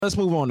let's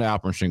move on to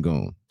Alperen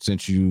Sengun.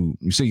 Since you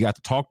say you got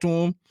to talk to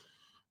him,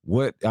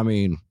 what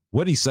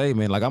did he say,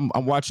 man? Like I'm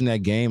watching that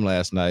game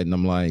last night, and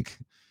I'm like,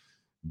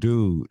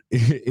 dude,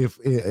 if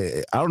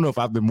I don't know if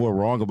I've been more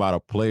wrong about a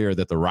player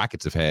that the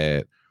Rockets have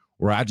had,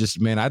 where I just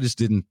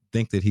didn't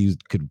think that he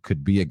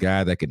could be a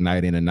guy that could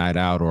night in and night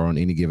out, or on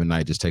any given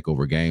night just take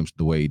over games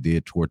the way he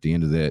did toward the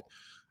end of that.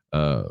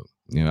 Uh,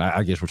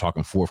 I guess we're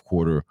talking fourth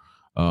quarter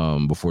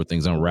before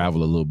things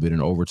unravel a little bit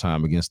in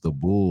overtime against the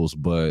Bulls,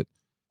 but.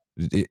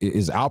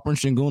 Is Alperen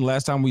Sengun?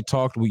 Last time we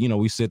talked,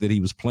 we said that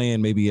he was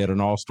playing maybe at an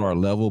all-star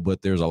level,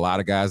 but there's a lot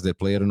of guys that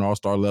play at an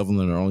all-star level,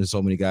 and there are only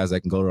so many guys that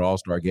can go to the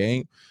all-star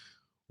game.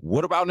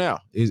 What about now?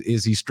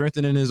 Is he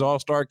strengthening his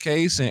all-star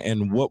case?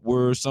 And what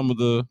were some of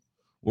the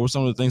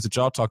things that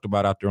y'all talked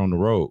about out there on the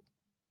road?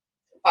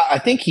 I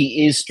think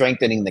he is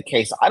strengthening the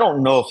case. I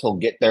don't know if he'll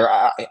get there.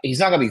 He's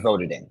not going to be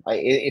voted in.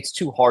 It's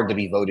too hard to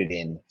be voted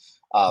in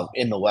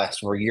the West,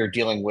 where you're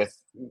dealing with,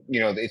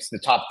 it's the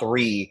top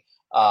three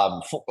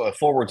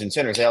forwards and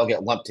centers. They all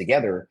get lumped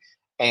together,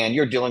 and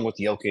you're dealing with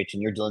Jokic,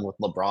 and you're dealing with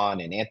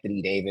LeBron and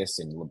Anthony Davis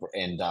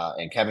and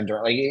Kevin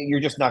Durant. Like, you're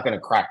just not going to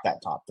crack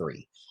that top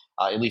three,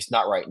 at least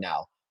not right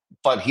now.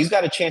 But he's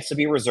got a chance to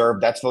be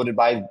reserved. That's voted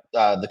by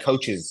the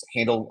coaches.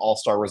 Handle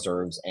All-Star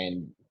reserves,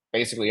 and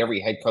basically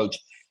every head coach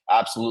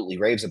absolutely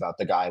raves about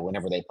the guy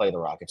whenever they play the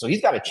Rockets. So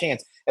he's got a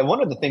chance. And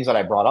one of the things that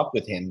I brought up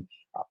with him,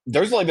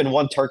 there's only been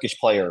one Turkish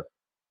player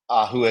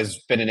who has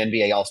been an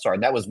NBA All-Star,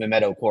 and that was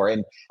Mehmet Okur.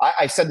 And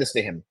I said this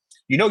to him.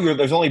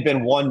 There's only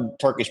been one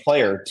Turkish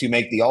player to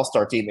make the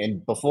All-Star team,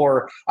 and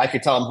before I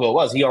could tell him who it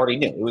was, he already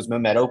knew. It was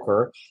Mehmet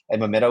Okur,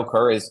 and Mehmet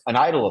Okur is an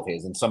idol of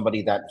his and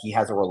somebody that he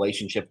has a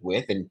relationship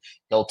with, and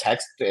he'll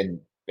text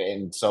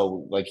and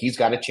so like he's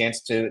got a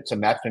chance to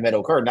match Mehmet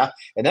Okur. Now,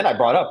 and then I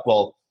brought up,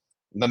 well,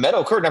 Mehmet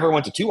Okur never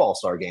went to 2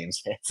 All-Star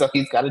games, so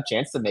he's got a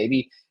chance to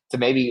maybe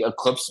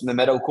eclipse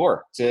Mehmet Okur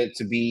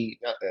to be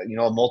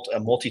a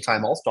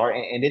multi-time All-Star,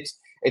 and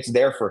it's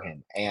there for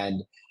him.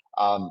 And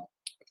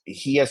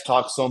he has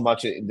talked so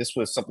much. This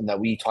was something that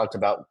I talked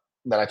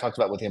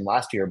about with him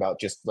last year, about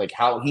just like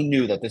how he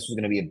knew that this was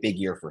going to be a big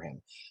year for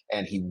him,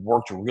 and he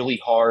worked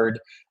really hard.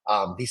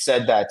 He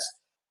said that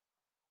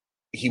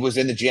he was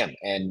in the gym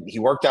and he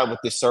worked out with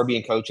this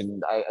Serbian coach,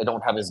 and I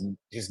don't have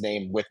his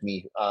name with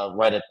me I've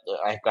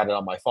got it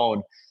on my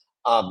phone.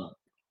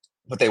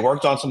 But they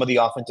worked on some of the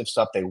offensive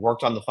stuff. They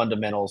worked on the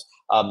fundamentals,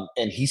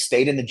 and he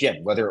stayed in the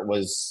gym. Whether it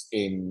was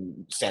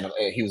he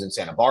was in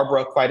Santa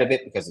Barbara quite a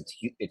bit because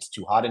it's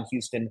too hot in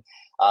Houston.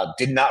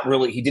 He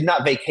did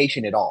not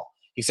vacation at all.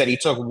 He said he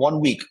took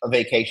 1 week of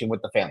vacation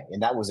with the family,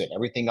 and that was it.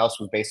 Everything else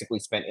was basically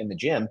spent in the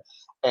gym,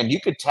 and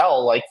you could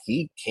tell like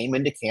he came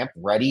into camp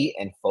ready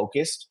and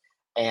focused.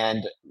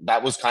 And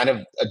that was kind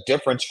of a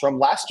difference from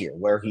last year,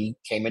 where he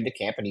came into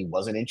camp and he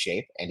wasn't in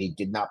shape and he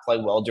did not play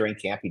well during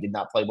camp. He did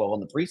not play well in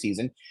the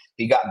preseason.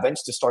 He got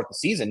benched to start the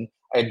season.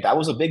 And that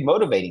was a big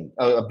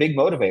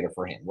motivator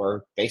for him,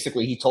 where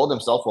basically he told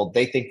himself, well,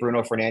 they think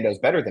Bruno Fernando is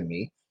better than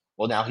me.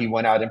 Well, now he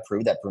went out and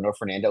proved that Bruno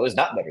Fernando is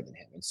not better than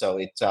him. And so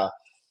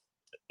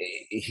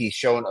he's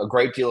shown a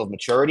great deal of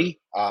maturity.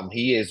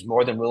 He is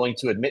more than willing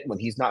to admit when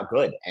he's not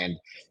good. And,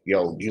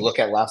 you look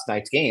at last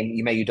night's game,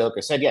 Ime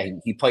Udoka said, yeah,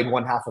 he played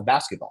one half of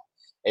basketball.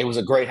 It was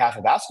a great half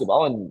of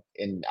basketball.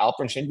 And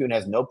Alperen Sengun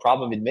has no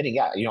problem admitting,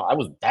 yeah, I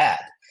was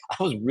bad.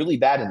 I was really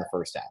bad in the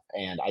first half,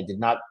 and I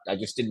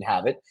just didn't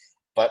have it.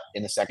 But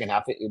in the second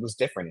half, it was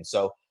different. And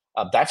so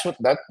that's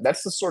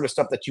the sort of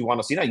stuff that you want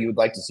to see. Now, you would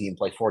like to see him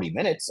play 40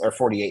 minutes or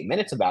 48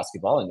 minutes of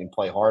basketball and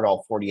play hard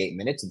all 48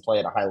 minutes and play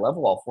at a high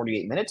level all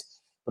 48 minutes.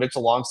 But it's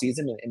a long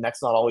season, and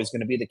that's not always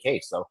going to be the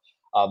case. So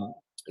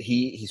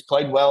he's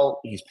played well.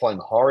 He's playing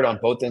hard on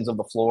both ends of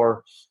the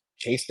floor,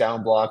 chase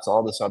down blocks,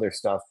 all this other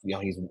stuff.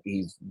 He's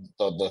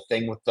the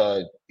thing with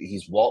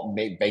he's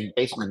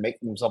basically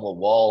making himself a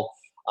wall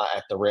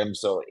at the rim.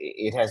 So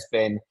it has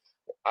been.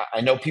 I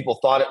know people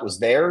thought it was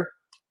there,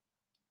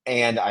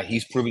 and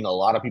he's proving a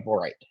lot of people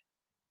right.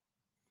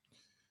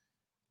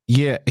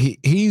 Yeah,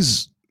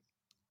 he's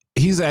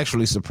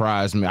actually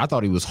surprised me. I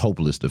thought he was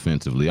hopeless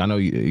defensively. I know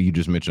you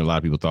just mentioned a lot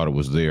of people thought it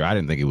was there. I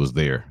didn't think it was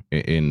there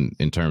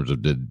in terms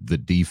of the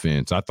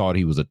defense. I thought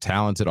he was a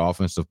talented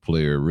offensive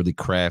player, really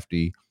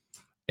crafty,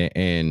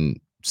 and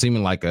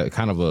seeming like a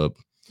kind of a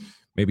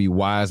maybe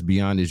wise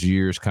beyond his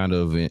years, kind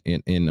of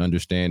in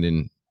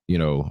understanding,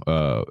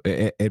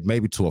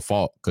 maybe to a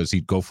fault, because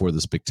he'd go for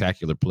the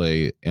spectacular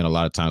play and a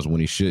lot of times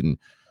when he shouldn't.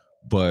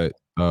 But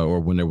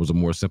or when there was a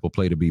more simple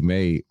play to be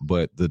made.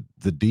 But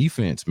the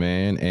defense,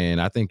 man,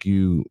 and I think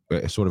you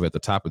sort of at the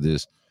top of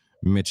this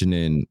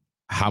mentioning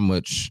how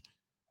much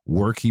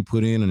work he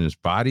put in his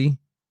body.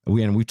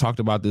 We talked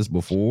about this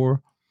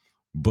before,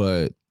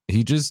 but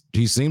he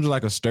seems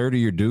like a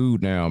sturdier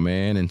dude now,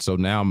 man. And so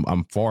now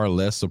I'm far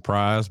less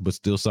surprised, but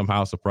still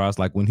somehow surprised.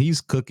 Like when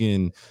he's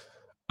cooking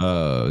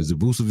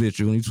Vucevic,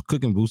 when he's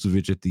cooking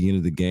Vucevic at the end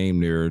of the game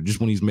there, just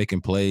when he's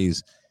making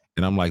plays.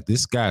 And I'm like,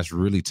 this guy's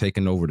really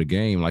taking over the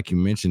game. Like you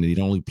mentioned, he'd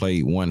only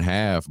played one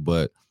half,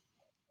 but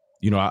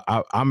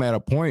I'm at a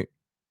point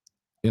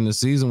in the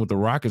season with the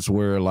Rockets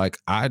where like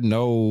I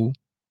know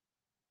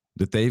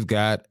that they've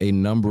got a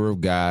number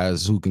of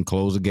guys who can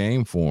close a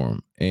game for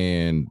them,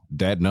 and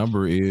that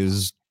number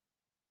is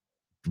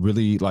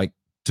really like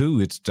two.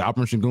 It's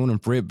Alperen Sengun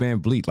and Fred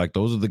VanVleet. Like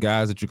those are the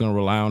guys that you're going to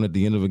rely on at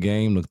the end of a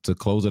game to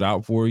close it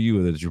out for you,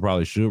 or that you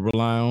probably should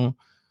rely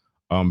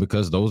on,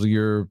 because those are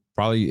your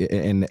probably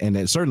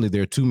and certainly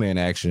their 2-man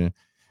action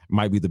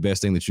might be the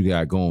best thing that you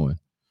got going.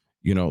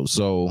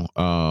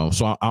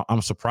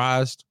 I'm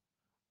surprised.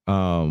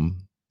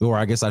 Or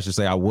I guess I should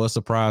say I was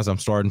surprised. I'm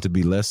starting to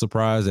be less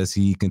surprised as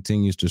he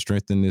continues to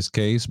strengthen this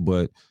case.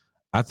 But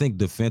I think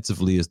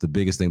defensively is the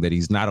biggest thing, that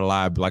he's not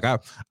alive. Like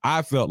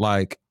I felt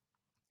like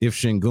if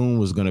Sengun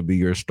was going to be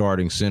your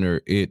starting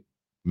center, it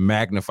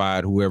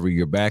magnified whoever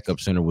your backup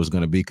center was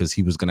going to be, because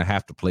he was going to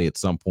have to play at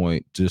some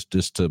point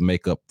just to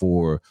make up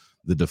for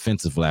the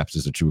defensive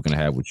lapses that you were going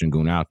to have with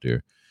Sengun out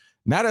there.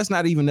 Now that's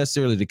not even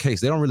necessarily the case.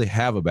 They don't really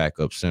have a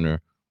backup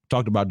center.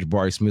 Talked about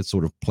Jabari Smith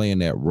sort of playing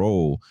that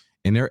role,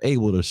 and they're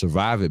able to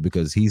survive it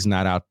because he's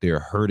not out there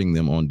hurting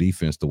them on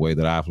defense the way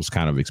that I was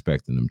kind of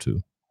expecting them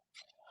to.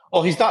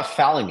 Well, he's not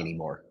fouling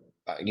anymore.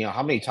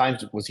 How many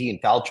times was he in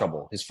foul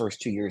trouble his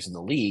first 2 years in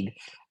the league?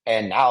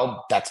 And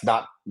now that's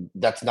not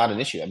an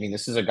issue. I mean,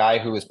 this is a guy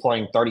who is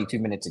playing 32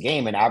 minutes a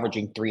game and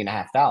averaging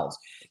 3.5 fouls.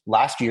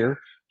 Last year,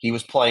 he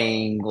was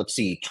playing,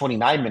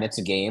 29 minutes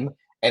a game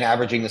and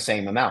averaging the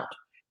same amount.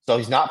 So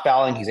he's not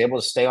fouling. He's able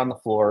to stay on the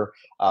floor.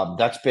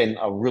 That's been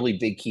a really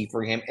big key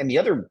for him. And the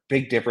other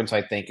big difference,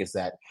 I think, is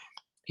that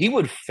he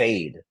would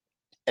fade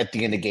at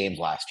the end of games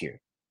last year.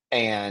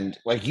 And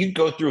like you'd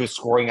go through his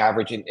scoring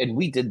average, and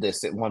we did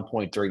this at one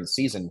point during the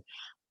season,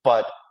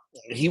 but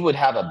he would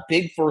have a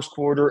big first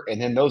quarter,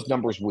 and then those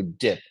numbers would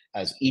dip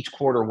as each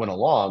quarter went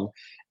along.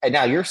 And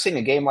now you're seeing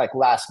a game like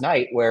last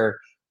night where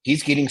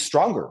he's getting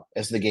stronger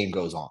as the game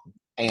goes on,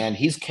 and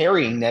he's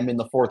carrying them in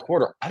the fourth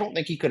quarter. I don't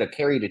think he could have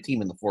carried a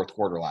team in the fourth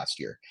quarter last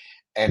year.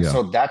 And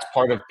so that's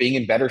part of being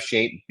in better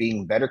shape, being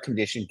in better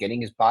condition, getting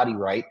his body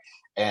right.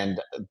 And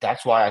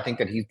that's why I think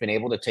that he's been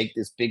able to take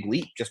this big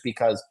leap, just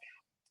because,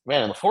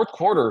 man, in the fourth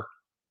quarter,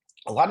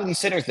 a lot of these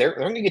centers, they're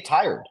going to get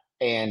tired.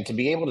 And to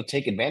be able to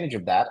take advantage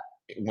of that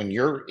when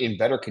you're in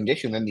better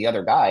condition than the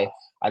other guy,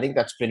 I think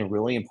that's been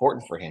really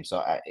important for him.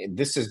 So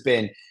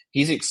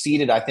he's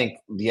exceeded, I think,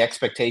 the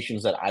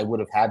expectations that I would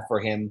have had for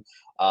him.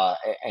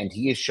 And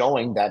he is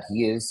showing that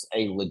he is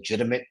a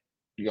legitimate,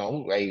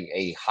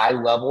 a high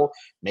level,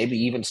 maybe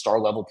even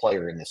star level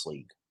player in this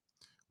league.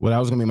 Well, that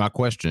was going to be my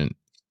question.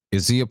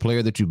 Is he a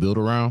player that you build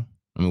around?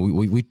 I mean,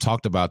 we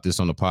talked about this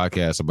on the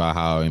podcast about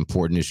how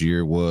important this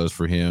year was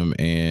for him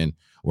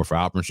or for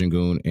Alperen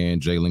Sengun and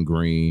Jalen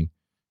Green.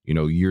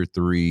 Year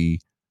 3,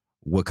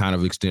 what kind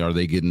of extent are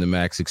they getting the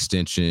max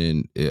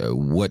extension?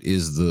 What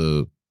is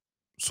the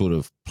sort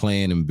of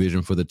plan and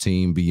vision for the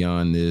team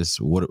beyond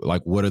this? What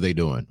are they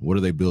doing? What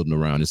are they building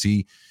around? Is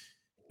he?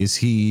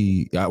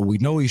 We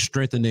know he's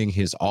strengthening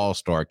his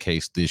all-star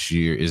case this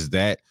year. Is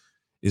that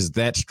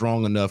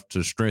strong enough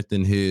to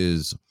strengthen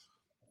his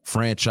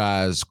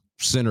franchise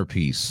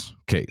centerpiece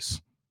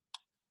case?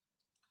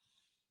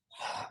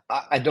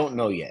 I don't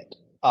know yet.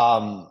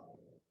 I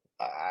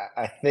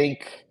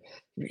think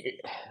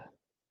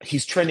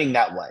he's trending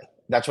that way.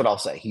 That's what I'll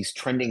say. He's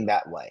trending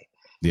that way.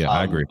 Yeah,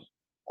 I agree.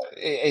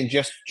 And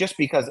just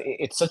because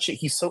it's such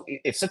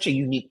a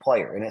unique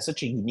player, and it's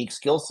such a unique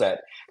skill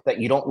set that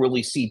you don't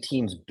really see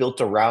teams built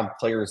around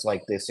players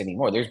like this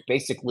anymore. There's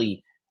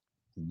basically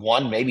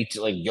one, maybe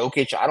two, like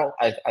Jokic. I don't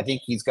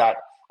think he's got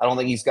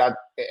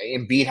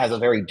Embiid has a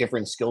very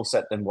different skill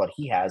set than what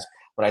he has,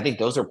 but I think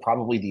those are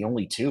probably the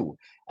only two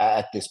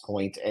at this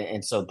point.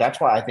 And so that's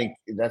why I think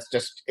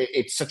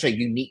it's such a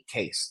unique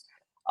case.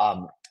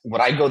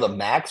 Would I go the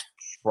max?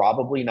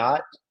 Probably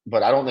not,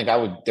 but I don't think I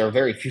would. There are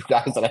very few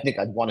guys that I think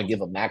I'd want to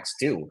give a max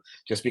to,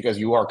 just because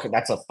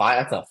that's a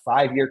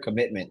 5-year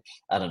commitment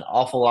at an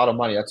awful lot of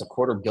money. That's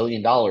 $250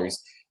 million.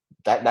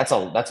 That's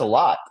a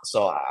lot.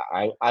 So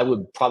I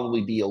would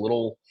probably be a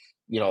little,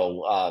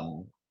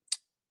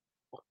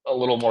 a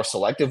little more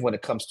selective when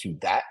it comes to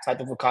that type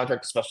of a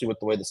contract, especially with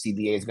the way the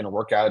CBA is going to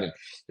work out. And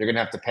you're going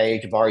to have to pay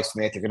Jabari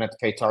Smith. You're going to have to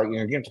pay Target.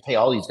 You're going to have to pay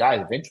all these guys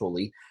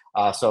eventually.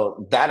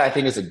 So that I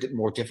think is a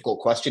more difficult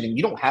question. And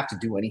you don't have to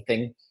do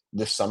anything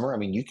this summer. I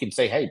mean, you can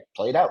say, hey,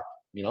 play it out.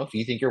 If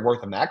you think you're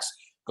worth a max,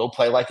 go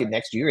play like it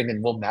next year, and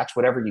then we'll match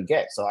whatever you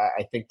get. So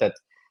I think that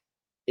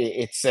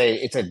it's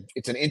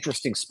an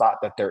interesting spot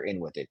that they're in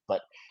with it.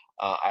 But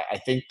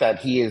I think that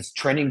he is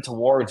trending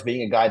towards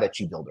being a guy that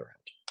you build around.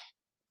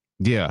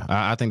 Yeah,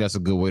 I think that's a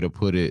good way to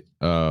put it.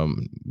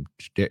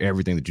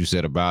 Everything that you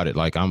said about it,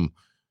 like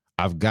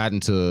I've gotten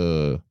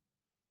to,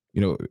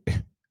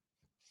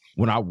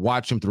 when I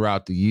watch him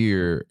throughout the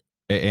year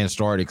and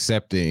start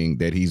accepting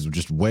that he's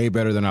just way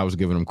better than I was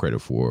giving him credit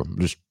for,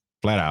 just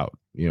flat out,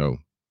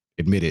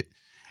 admit it.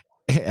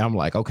 And I'm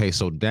like, okay,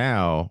 so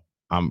now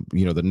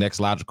the next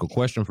logical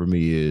question for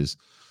me is,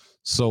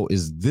 so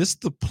is this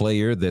the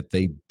player that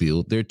they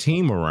build their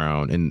team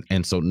around?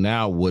 And so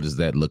now what does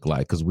that look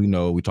like? Because we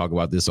talk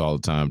about this all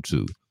the time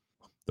too.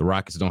 The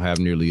Rockets don't have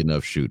nearly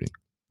enough shooting,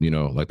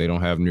 like they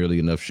don't have nearly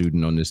enough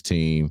shooting on this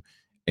team.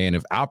 And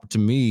to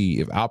me,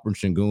 if Alperen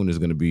Sengun is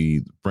going to be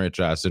the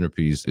franchise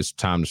centerpiece, it's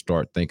time to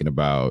start thinking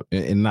about,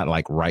 and not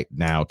like right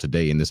now,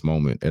 today, in this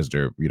moment, as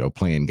they're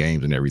playing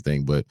games and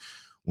everything, but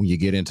when you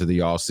get into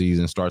the off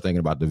season, start thinking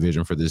about the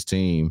vision for this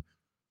team.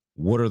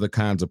 What are the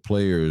kinds of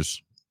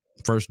players?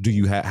 First, do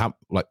you have how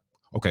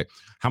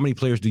many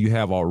players do you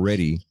have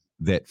already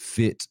that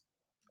fit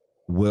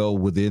well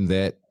within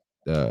that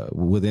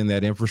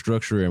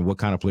infrastructure, and what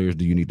kind of players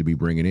do you need to be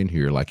bringing in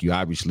here? Like, you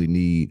obviously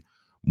need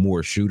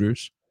more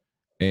shooters,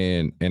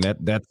 and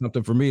that's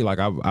something for me. Like,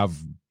 I've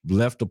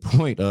left the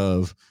point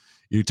of,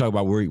 you talk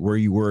about where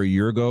you were a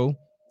year ago.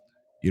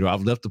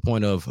 I've left the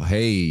point of,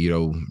 hey,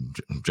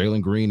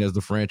 Jalen Green as the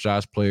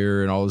franchise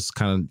player and all this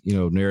kind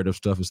of narrative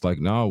stuff. It's like,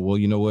 no, well,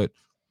 you know what?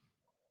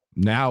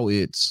 Now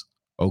it's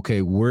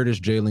okay. Where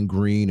does Jalen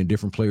Green and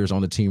different players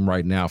on the team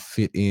right now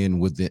fit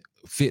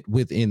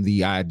within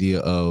the idea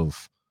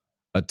of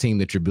a team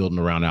that you're building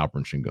around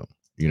Alperen Sengun?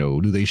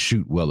 Do they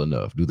shoot well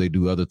enough? Do they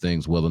do other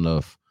things well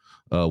enough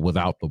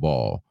without the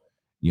ball?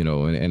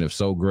 And if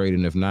so, great.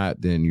 And if not,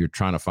 then you're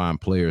trying to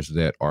find players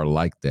that are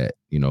like that.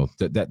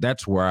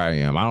 That's where I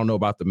am. I don't know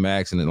about the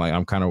max, and then, like,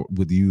 I'm kind of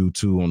with you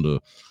too on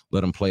the let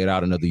them play it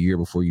out another year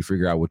before you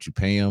figure out what you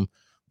pay them.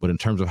 But in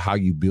terms of how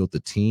you build the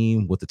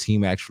team, what the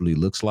team actually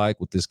looks like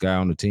with this guy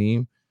on the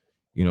team,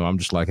 I'm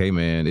just like, hey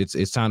man,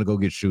 it's time to go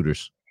get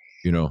shooters.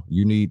 You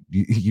need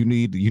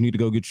to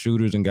go get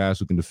shooters and guys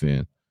who can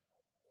defend.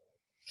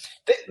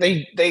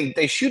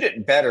 They shoot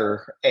it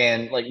better,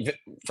 and like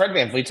Fred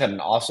VanVleet's had an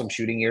awesome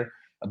shooting year.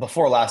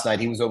 Before last night,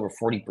 he was over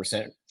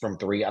 40% from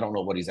three. I don't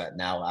know what he's at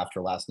now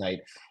after last night.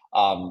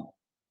 Um,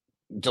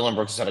 Dylan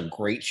Brooks has had a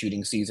great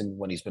shooting season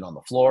when he's been on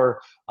the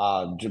floor.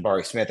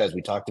 Jabari Smith, as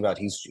we talked about,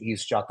 he's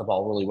shot the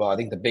ball really well. I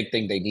think the big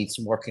thing, they need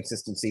some more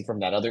consistency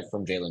from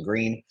Jalen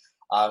Green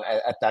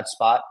at that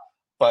spot.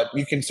 But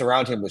you can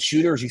surround him with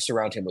shooters. You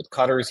surround him with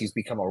cutters. He's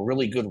become a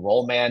really good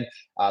role man.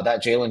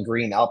 That Jalen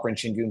Green, Alperen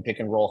Sengun pick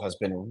and roll has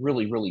been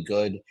really, really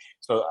good.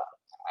 So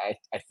I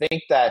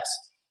think that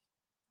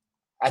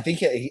I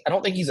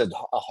don't think he's a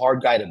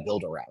hard guy to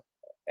build around.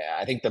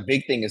 I think the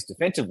big thing is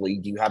defensively.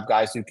 Do you have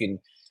guys who can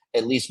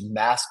at least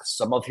mask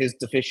some of his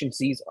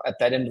deficiencies at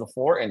that end of the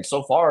floor? And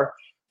so far,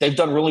 they've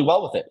done really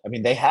well with it. I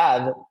mean, they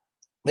have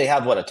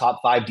what, a top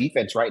 5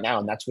 defense right now,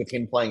 and that's with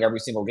him playing every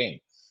single game.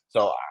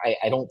 So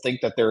I don't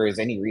think that there is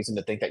any reason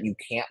to think that you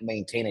can't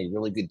maintain a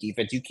really good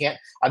defense. You can't.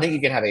 I think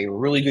you can have a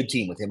really good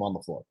team with him on the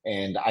floor,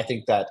 and I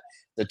think that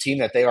the team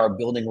that they are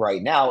building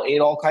right now, it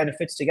all kind of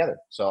fits together.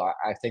 So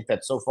I think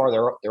that so far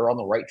they're on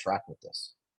the right track with this.